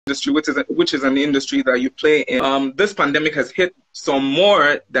industry, which is an industry that you play in, this pandemic has hit some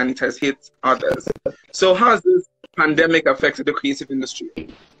more than it has hit others. So how has this pandemic affected the creative industry?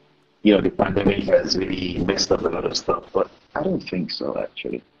 You know, the pandemic has really messed up a lot of stuff, but I don't think so,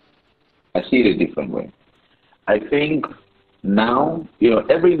 actually. I see it a different way. I think now, you know,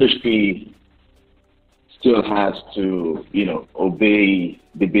 every industry still has to, you know, obey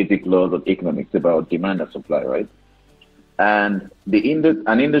the basic laws of economics about demand and supply, right? And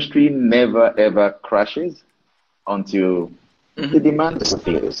an industry never ever crashes until the demand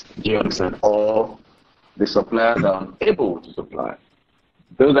disappears. Do you understand? Or the suppliers are unable to supply.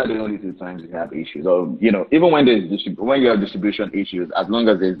 Those are the only two times you have issues. Or, you know, even when you have distribution issues, as long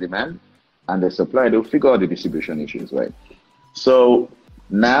as there's demand and there's supply, they'll figure out the distribution issues, right? So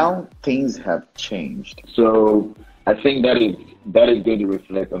now things have changed. So I think that is going to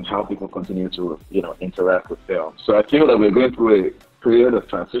reflect on how people continue to, you know, interact with film. So I feel that we're going through a period of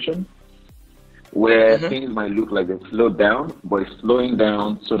transition where things might look like they've slowed down, but it's slowing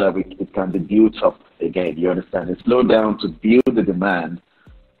down so that it can be built up again. You understand? It's slowed down to build the demand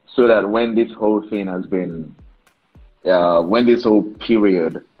so that when this whole thing has been, when this whole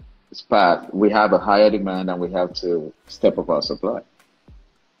period is passed, we have a higher demand and we have to step up our supply.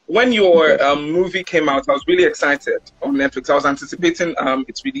 When your movie came out, I was really excited on Netflix. I was anticipating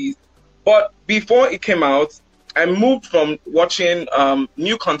its release. But before it came out, I moved from watching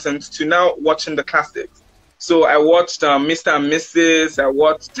new content to now watching the classics. So I watched Mr. and Mrs. I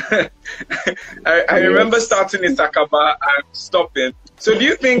watched... I remember starting in Sakaba and stopping. So do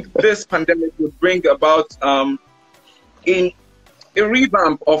you think this pandemic would bring about a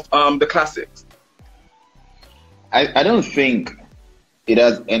revamp of the classics? I don't think it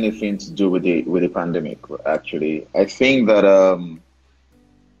has anything to do with the pandemic, actually. I think that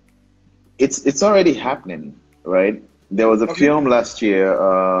it's already happening, right? There was a film last year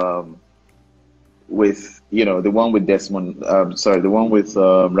with, you know, the one with Desmond, the one with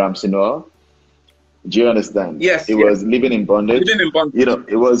Ramsey Noah. Do you understand? Yes. It was Living in Bondage. Living in Bondage. You know,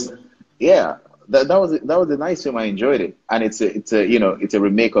 it was, yeah. That was a nice film. I enjoyed it, and it's a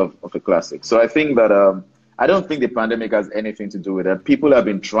remake of a classic. So I think that I don't think the pandemic has anything to do with that. People have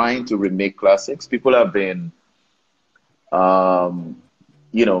been trying to remake classics. People have been,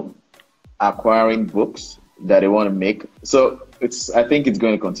 you know, acquiring books that they want to make. So I think it's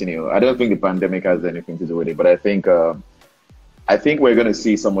going to continue. I don't think the pandemic has anything to do with it, but I think we're going to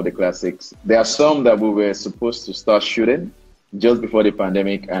see some of the classics. There are some that we were supposed to start shooting just before the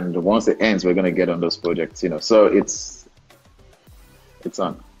pandemic, and once it ends, we're going to get on those projects, you know. So it's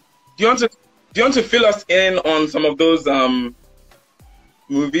on. Do you want to fill us in on some of those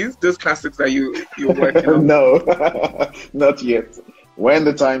movies, those classics that you're working on? No, not yet. When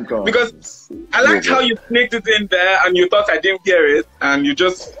the time comes. Because I liked how you sneaked it in there and you thought I didn't hear it and you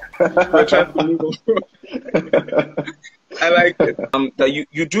just were trying to move on. I like it. That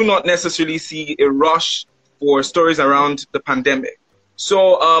you do not necessarily see a rush for stories around the pandemic.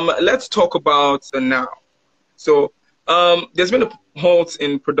 So let's talk about the now. So there's been a halt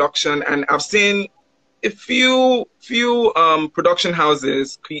in production, and I've seen a few production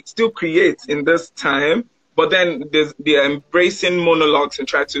houses still create in this time, but then they're embracing monologues and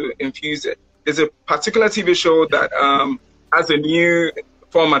try to infuse it. There's a particular TV show that has a new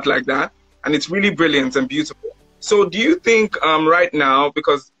format like that, and it's really brilliant and beautiful. So do you think right now,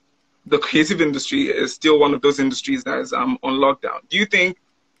 because the creative industry is still one of those industries that is on lockdown, do you think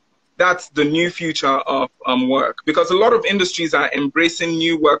that's the new future of work? Because a lot of industries are embracing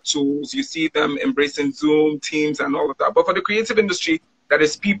new work tools. You see them embracing Zoom, Teams, and all of that. But for the creative industry that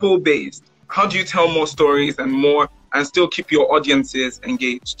is people-based, how do you tell more stories and still keep your audiences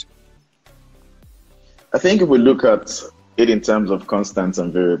engaged? I think if we look at it in terms of constants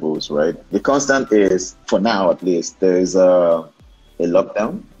and variables, right? The constant is, for now at least, there is a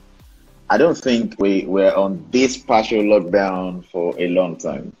lockdown. I don't think we're on this partial lockdown for a long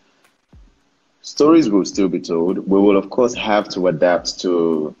time. Stories will still be told. We will, of course, have to adapt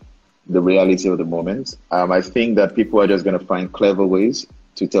to the reality of the moment. I think that people are just going to find clever ways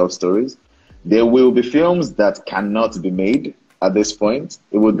to tell stories. There will be films that cannot be made at this point.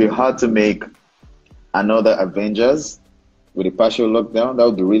 It would be hard to make another Avengers with a partial lockdown. That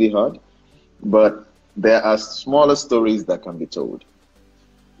would be really hard. But there are smaller stories that can be told.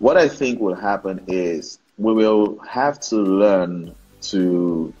 What I think will happen is we will have to learn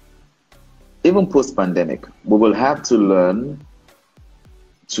to, even post-pandemic, we will have to learn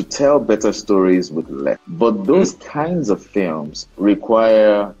to tell better stories with less. But those kinds of films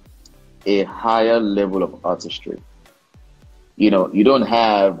require a higher level of artistry. You know, you don't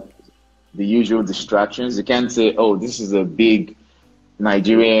have the usual distractions. You can't say, oh, this is a big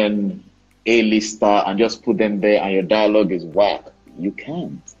Nigerian A-list star and just put them there and your dialogue is whack. You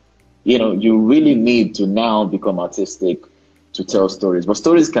can't. You know, you really need to now become artistic to tell stories, but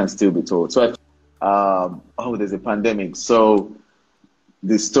stories can still be told. So, oh, there's a pandemic, so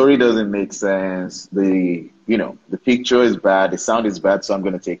the story doesn't make sense. The picture is bad, the sound is bad, so I'm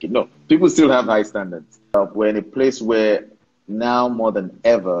going to take it. No, people still have high standards. We're in a place where now more than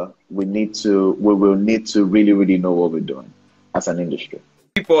ever, we will need to really, really know what we're doing as an industry.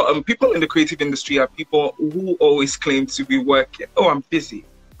 People in the creative industry are people who always claim to be working. Oh, I'm busy.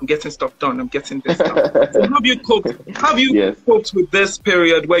 I'm getting stuff done. I'm getting this done. So have you coped? Yes. Coped with this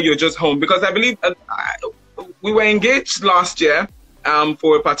period where you're just home? Because I believe we were engaged last year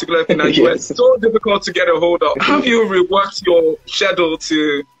for a particular thing that yes. was so difficult to get a hold of. Have you reworked your schedule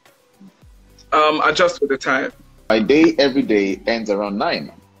to adjust with the time? My day every day ends around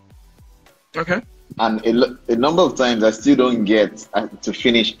 9. Okay. And a number of times I still don't get to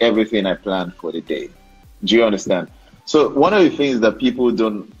finish everything I planned for the day. Do you understand? So one of the things that people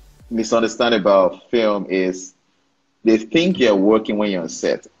don't misunderstand about film is they think you're working when you're on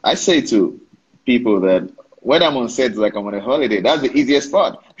set. I say to people that when I'm on set, it's like I'm on a holiday. That's the easiest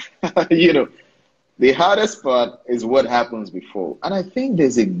part. You know, the hardest part is what happens before. And I think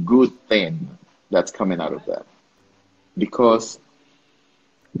there's a good thing that's coming out of that. Because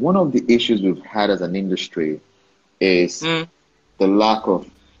one of the issues we've had as an industry is the lack of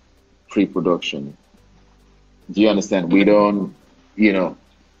pre-production. Do you understand? We don't, you know.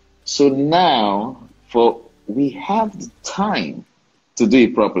 So now, we have the time to do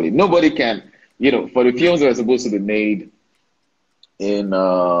it properly. Nobody can, you know, for the films that are supposed to be made in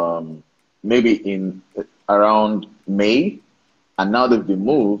maybe in around May, and now they've been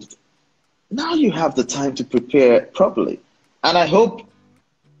moved. Now you have the time to prepare properly. And I hope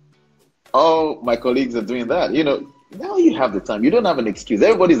all my colleagues are doing that. You know, now you have the time. You don't have an excuse.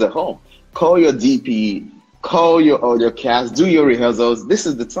 Everybody's at home. Call your DP, call your audio cast, do your rehearsals. This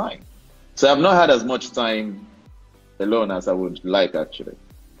is the time. So I've not had as much time alone as I would like, actually.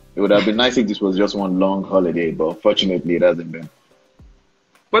 It would have been nice if this was just one long holiday, but unfortunately it hasn't been.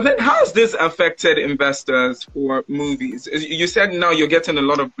 But then how has this affected investors for movies? You said now you're getting a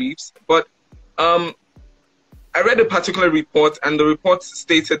lot of briefs, but I read a particular report, and the report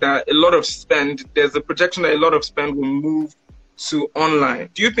stated that there's a projection that a lot of spend will move to online.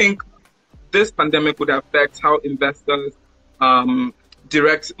 Do you think this pandemic would affect how investors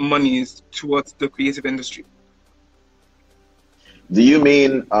direct monies towards the creative industry? Do you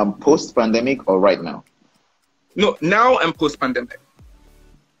mean post-pandemic or right now? No, now and post-pandemic.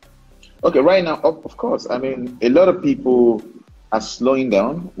 Okay, right now, of course. I mean, a lot of people are slowing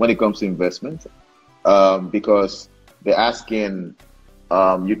down when it comes to investment because they're asking,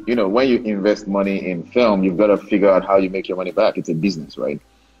 you know, when you invest money in film, you've got to figure out how you make your money back. It's a business, right?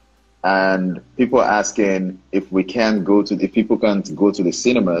 And people are asking if people can't go to the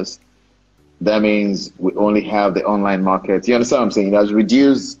cinemas, that means we only have the online market. You understand what I'm saying? It has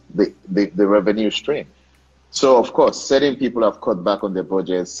reduced the revenue stream. So, of course, certain people have cut back on their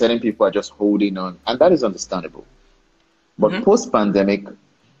budgets, certain people are just holding on, and that is understandable. But post-pandemic,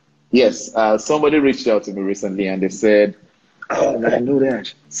 yes, somebody reached out to me recently and they said, oh, man,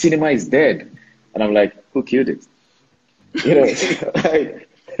 Nodash, cinema is dead. And I'm like, who killed it? You know,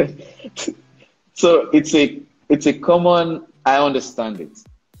 so it's a common, I understand it.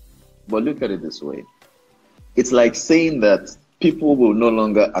 But look at it this way. It's like saying that people will no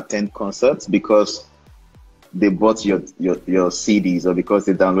longer attend concerts because they bought your CDs or because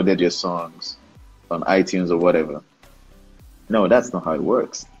they downloaded your songs on iTunes or whatever. No, that's not how it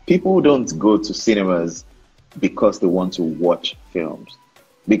works. People don't go to cinemas because they want to watch films.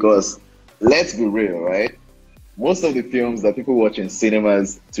 Because let's be real, right? Most of the films that people watch in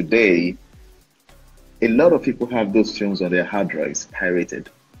cinemas today, a lot of people have those films on their hard drives pirated.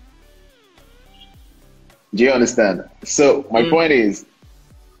 Do you understand? So my point is,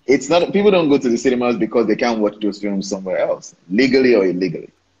 it's not, people don't go to the cinemas because they can't watch those films somewhere else, legally or illegally.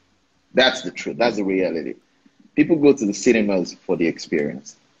 That's the truth. That's the reality. People go to the cinemas for the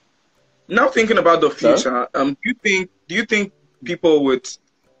experience. Now thinking about the future, do you think people would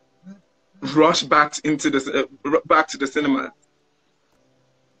rush back into back to the cinema?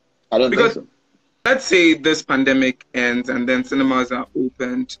 I don't think so. Let's say this pandemic ends and then cinemas are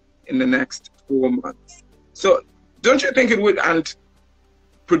opened in the next 4 months. So don't you think it would, and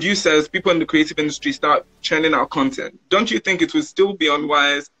producers, people in the creative industry start churning out content, don't you think it would still be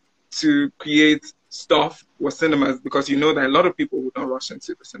unwise to create stuff for cinemas, because you know that a lot of people would not rush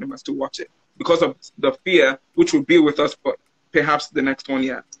into the cinemas to watch it because of the fear which will be with us for perhaps the next 1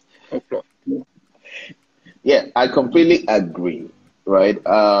 year or more? Yeah, I completely agree. right?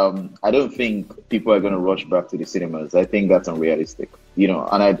 I don't think people are going to rush back to the cinemas. I think that's unrealistic,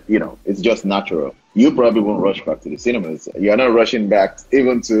 it's just natural. You probably won't rush back to the cinemas. You're not rushing back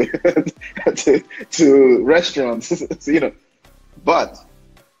even to to restaurants, But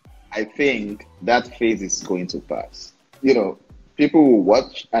I think that phase is going to pass. People will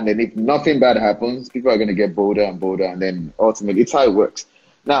watch, and then if nothing bad happens, people are going to get bolder and bolder, and then ultimately, it's how it works.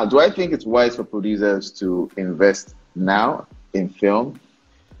 Now, do I think it's wise for producers to invest now in film?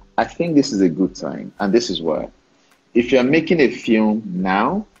 I think this is a good time, and this is why. If you're making a film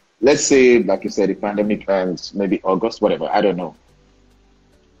now, let's say, like you said, the pandemic ends, maybe August, whatever, I don't know.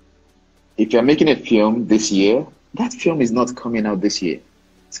 If you're making a film this year, that film is not coming out this year.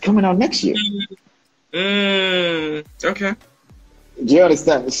 It's coming out next year. Okay. Do you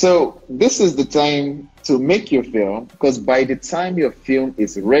understand? So this is the time to make your film, because by the time your film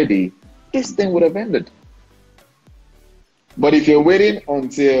is ready, this thing would have ended. But if you're waiting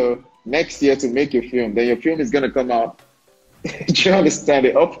until next year to make your film, then your film is going to come out, do you understand,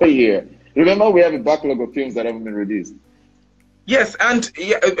 the upper year. Remember, we have a backlog of films that haven't been released. Yes, and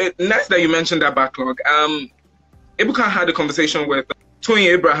nice that you mentioned that backlog. Ebuka had a conversation with Tony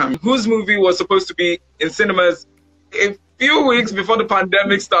Abraham, whose movie was supposed to be in cinemas a few weeks before the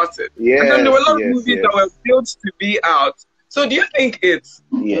pandemic started. Yes, and then there were a lot of movies that were built to be out. So do you think it's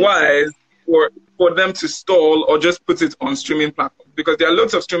wise for them to stall or just put it on streaming platforms? Because there are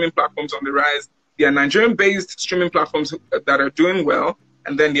lots of streaming platforms on the rise. There are Nigerian-based streaming platforms that are doing well,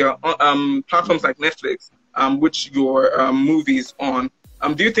 and then there are platforms like Netflix, which your movies on.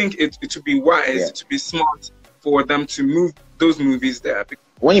 Do you think it would be wise, to be smart for them to move those movies there?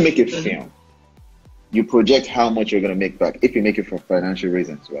 When you make a film, you project how much you're going to make back if you make it for financial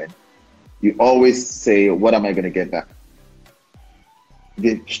reasons, right? You always say, what am I going to get back?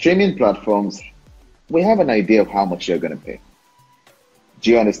 The streaming platforms, we have an idea of how much you're going to pay. Do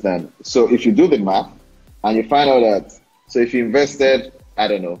you understand? So if you do the math and you find out that, so if you invested, I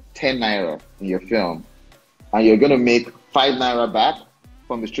don't know, 10 Naira in your film, and you're going to make 5 Naira back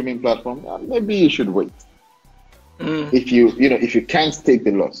from the streaming platform, maybe you should wait. If you can't take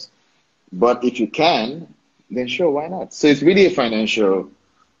the loss. But if you can, then sure, why not? So it's really a financial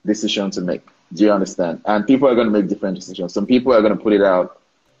decision to make. Do you understand? And people are going to make different decisions. Some people are going to put it out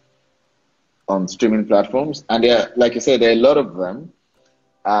on streaming platforms. And there are, like you said, there are a lot of them.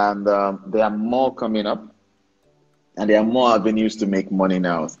 And there are more coming up. And there are more avenues to make money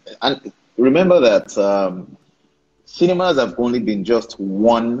now. And remember that cinemas have only been just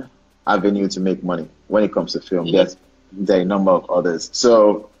one avenue to make money when it comes to film. There are a number of others.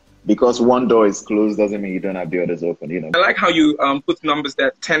 So because one door is closed doesn't mean you don't have the others open, I like how you put numbers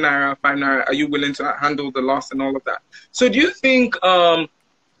there, 10 Naira, 5 Naira. Are you willing to handle the loss and all of that? So do you think, I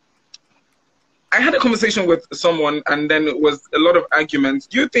had a conversation with someone and then it was a lot of arguments.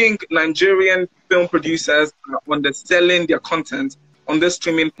 Do you think Nigerian film producers are underselling their content on this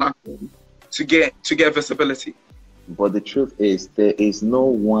streaming platform to get visibility? But the truth is, there is no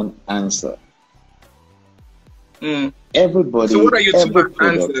one answer. Everybody, so what are your every two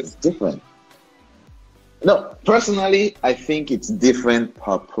answers? Is different. No, personally, I think it's different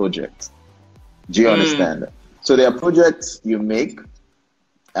per project. Do you understand? So there are projects you make,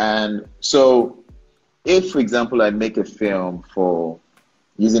 and so if, for example, I make a film for,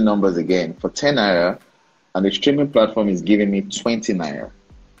 using numbers again, for 10 Naira, and the streaming platform is giving me 20 Naira,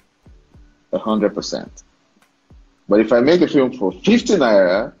 100%. But if I make a film for 50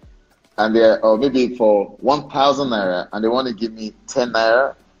 Naira, and or maybe for 1,000 Naira, and they want to give me 10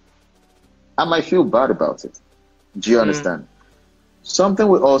 Naira, I might feel bad about it. Do you understand? Something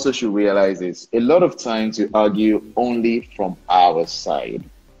we also should realize is a lot of times we argue only from our side.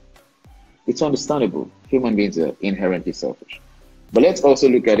 It's understandable. Human beings are inherently selfish. But let's also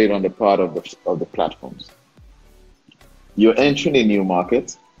look at it on the part of the platforms. You're entering a new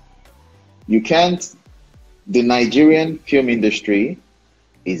market. You can't. The Nigerian film industry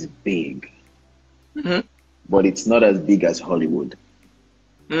is big, but it's not as big as Hollywood.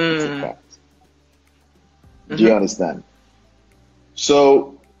 It's a fact. Do you understand?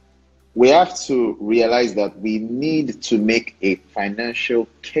 So we have to realize that we need to make a financial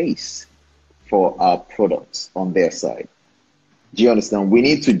case for our products on their side. Do you understand? We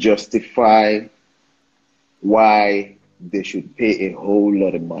need to justify why they should pay a whole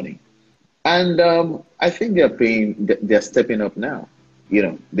lot of money. And I think they're stepping up now.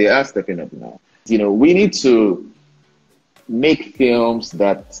 They are stepping up now. We need to make films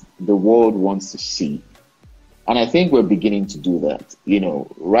that the world wants to see. And I think we're beginning to do that.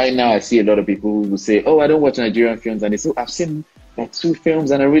 Right now I see a lot of people who say, oh, I don't watch Nigerian films. And they say, I've seen like 2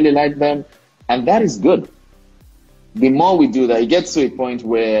 films and I really like them. And that is good. the more we do that, it gets to a point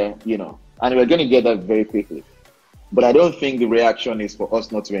where, you know, and we're going to get that very quickly. But I don't think the reaction is for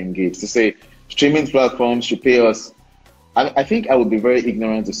us not to engage, to say streaming platforms should pay us. I think I would be very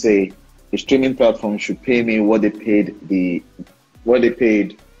ignorant to say the streaming platform should pay me what they paid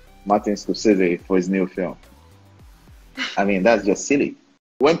Martin Scorsese for his new film. I mean, that's just silly.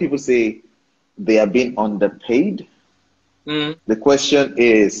 When people say they are being underpaid, the question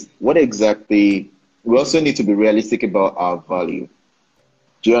is, what exactly? We also need to be realistic about our value.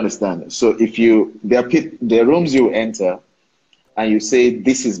 Do you understand? So if there are rooms you enter and you say,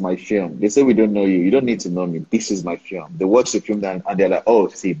 this is my film. They say, we don't know you. You don't need to know me. This is my film. They watch the film and they're like, oh,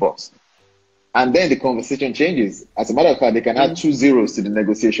 see, boss. And then the conversation changes. As a matter of fact, they can add 2 zeros to the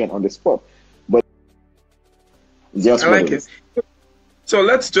negotiation on the spot. But just I like it. So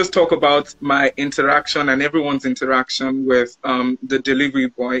let's just talk about my interaction and everyone's interaction with the delivery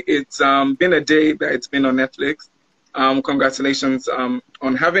boy. It's been a day that it's been on Netflix. Congratulations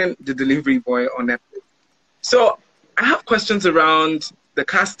on having the delivery boy on Netflix. So I have questions around the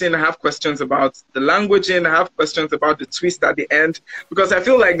casting. I have questions about the languaging. I have questions about the twist at the end, because I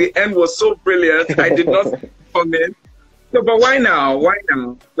feel like the end was so brilliant. I did not come in. So, but why now? Why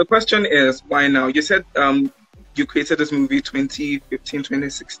now? The question is, why now? You said you created this movie 2015,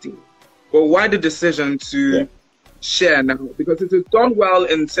 2016. But why the decision to share now? Because it is done well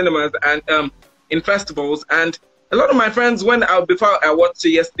in cinemas and in festivals. And a lot of my friends, before I watched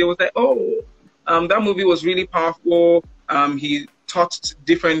it yesterday, was like, oh, that movie was really powerful. He touched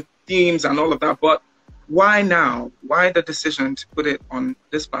different themes and all of that. But why now? Why the decision to put it on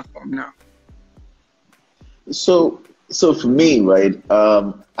this platform now? So for me, right,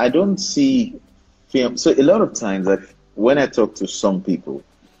 I don't see film. So a lot of times, when I talk to some people,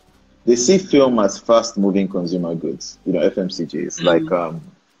 they see film as fast-moving consumer goods, you know, FMCGs. Like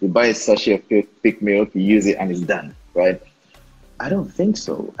you buy a sachet of thick milk, you use it, and it's done, right? I don't think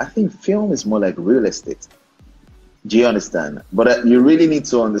so. I think film is more like real estate. Do you understand? But you really need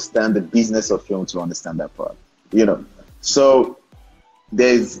to understand the business of film to understand that part, you know. So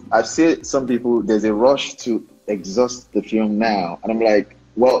I've seen some people, there's a rush to exhaust the film now, and I'm like,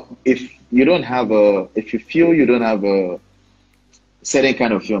 well, if you feel you don't have a certain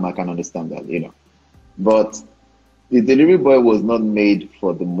kind of film, I can understand that, you know. But the Delivery Boy was not made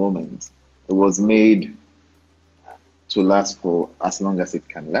for the moment. It was made to last for as long as it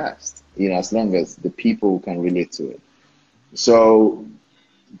can last, you know, as long as the people can relate to it. So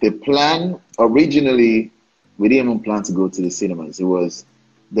the plan, originally, we didn't even plan to go to the cinemas. There was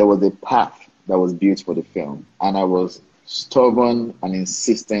a path that was built for the film, and I was stubborn and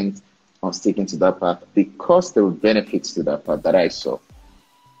insistent on sticking to that path because there were benefits to that path that I saw.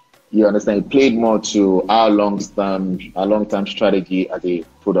 You understand? It played more to our long-term strategy as a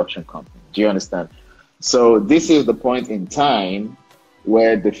production company. Do you understand? So this is the point in time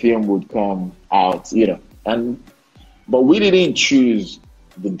where the film would come out, you know. But we didn't choose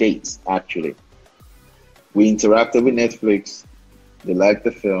the dates, actually. We interacted with Netflix. They liked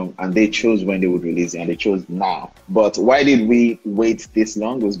the film, and they chose when they would release it, and they chose now. But why did we wait this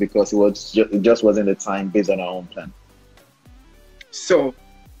long? It was because it just wasn't the time based on our own plan. So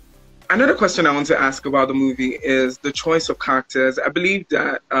another question I want to ask about the movie is the choice of characters. I believe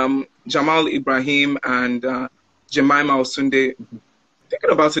that Jamal Ibrahim and Jemima Osunde, thinking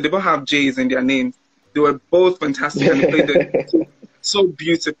about it, they both have J's in their names. They were both fantastic and they played it so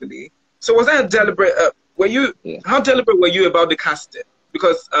beautifully. So was that a deliberate? How deliberate were you about the casting?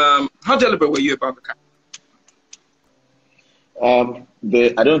 Because how deliberate were you about the casting?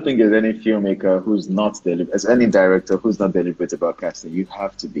 I don't think there's any filmmaker who's not deliberate, as any director who's not deliberate about casting. You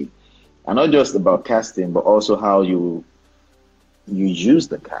have to be. And not just about casting, but also how you use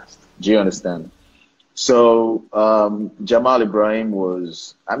the cast. Do you understand? So Jamal Ibrahim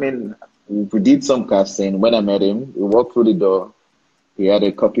we did some casting. When I met him, we walked through the door. He had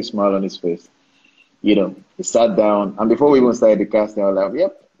a cocky smile on his face. You know, he sat down, and before we even started the casting, I was like,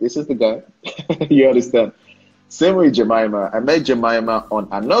 yep, this is the guy. You understand? Same with Jemima. I met Jemima on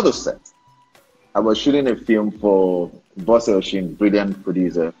another set. I was shooting a film for Boss Elshin, brilliant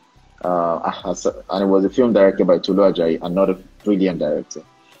producer. And it was a film directed by Tolu Ajayi, another brilliant director.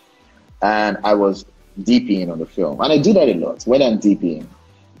 And I was DPing on the film. And I do that a lot. When I'm DPing,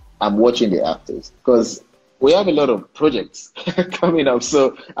 I'm watching the actors. Because we have a lot of projects coming up.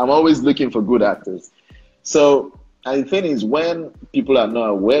 So I'm always looking for good actors. So, and the thing is, when people are not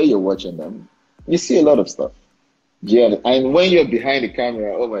aware you're watching them, you see a lot of stuff. Yeah. And when you're behind the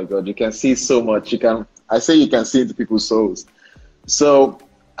camera, oh my God, you can see so much. You can see into people's souls. So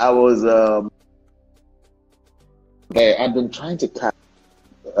I was, I've been trying to catch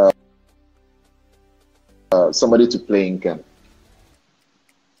somebody to play Inkem.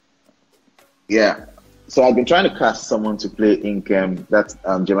 Yeah. So I've been trying to cast someone to play Inkem, that's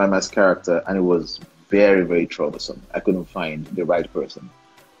Jemima's character, and it was very, very troublesome. I couldn't find the right person.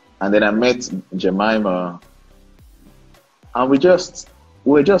 And then I met Jemima, and we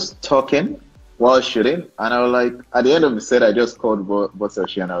were just talking while shooting, and I was like, at the end of the set, I just called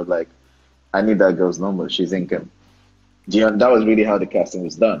Bosashi, and I was like, I need that girl's number. She's Inkem. That was really how the casting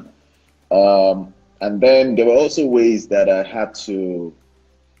was done. And then there were also ways that I had to,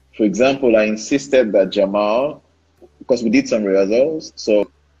 for example, I insisted that Jamal, because we did some rehearsals, so.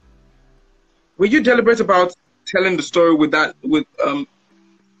 Were you deliberate about telling the story with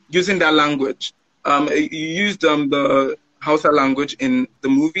using that language? You used the Hausa language in the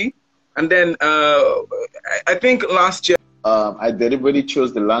movie, and then I think last year. I deliberately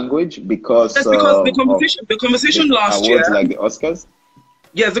chose the language because. Yes, because the conversation last year. Awards like the Oscars.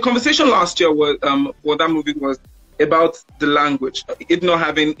 Yes, the conversation last year was for that movie was about the language, it not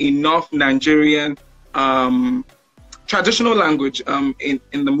having enough Nigerian traditional language in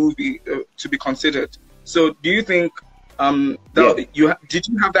the movie to be considered. So, do you think did you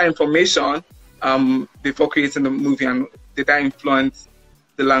have that information before creating the movie, and did that influence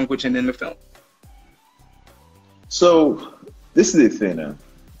the language in the film? So, this is the thing.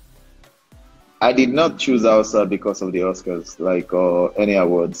 I did not choose Hausa because of the Oscars, or any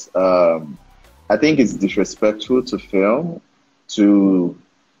awards. I think it's disrespectful to film to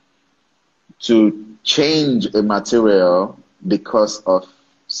change a material because of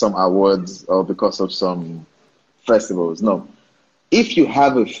some awards or because of some festivals. No. If you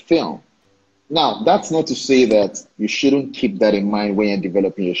have a film, now that's not to say that you shouldn't keep that in mind when you're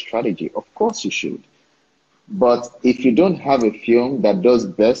developing your strategy. Of course you should. But if you don't have a film that does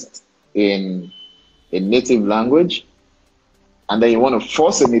best in a native language, and then you want to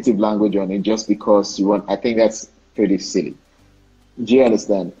force a native language on it just because you want, I think that's pretty silly. Do you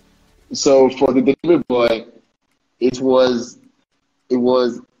understand? So for the delivery boy, that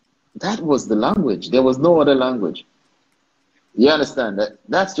was the language. There was no other language. You understand that?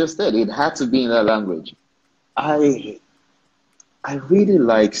 That's just it. It had to be in that language. I really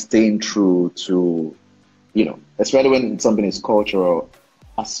like staying true to, especially when something is cultural,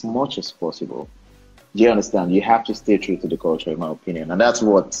 as much as possible. Do you understand? You have to stay true to the culture, in my opinion, and that's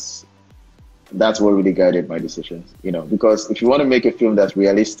what really guided my decisions. Because if you want to make a film that's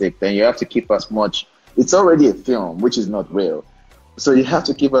realistic, then you have to keep as much. It's already a film, which is not real, so you have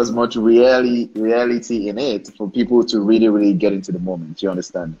to keep as much reality in it for people to really, really get into the moment. Do you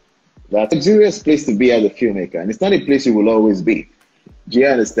understand? That's a luxurious place to be as a filmmaker, and it's not a place you will always be. Do you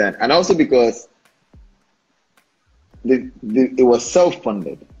understand? And also because it was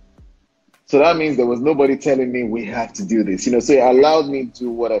self-funded. So that means there was nobody telling me we have to do this, so it allowed me to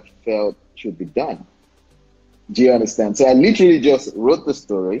do what I felt should be done. Do you understand? So I literally just wrote the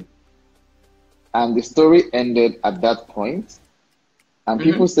story, and the story ended at that point. And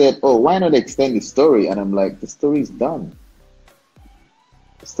people said, oh, why not extend the story? And I'm like, the story is done.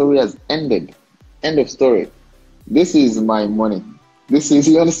 The story has ended. End of story. This is my money. This is,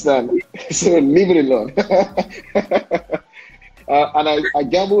 you understand? So leave it alone. And I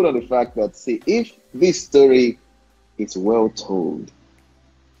gambled on the fact that, see, if this story is well told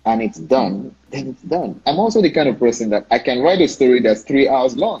and it's done, then it's done. I'm also the kind of person that I can write a story that's 3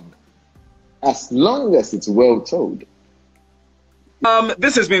 hours long, as long as it's well told.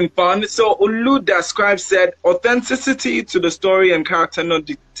 This has been fun. So Oluda Scribe said, authenticity to the story and character not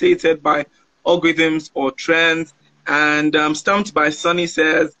dictated by algorithms or trends. And Stumped by Sunny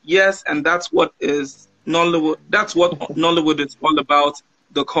says, yes, and that's what is Nollywood. That's what Nollywood is all about,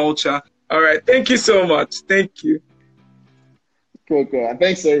 the culture. All right. Thank you so much. Thank you. Cool. And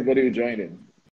thanks to everybody who joined in.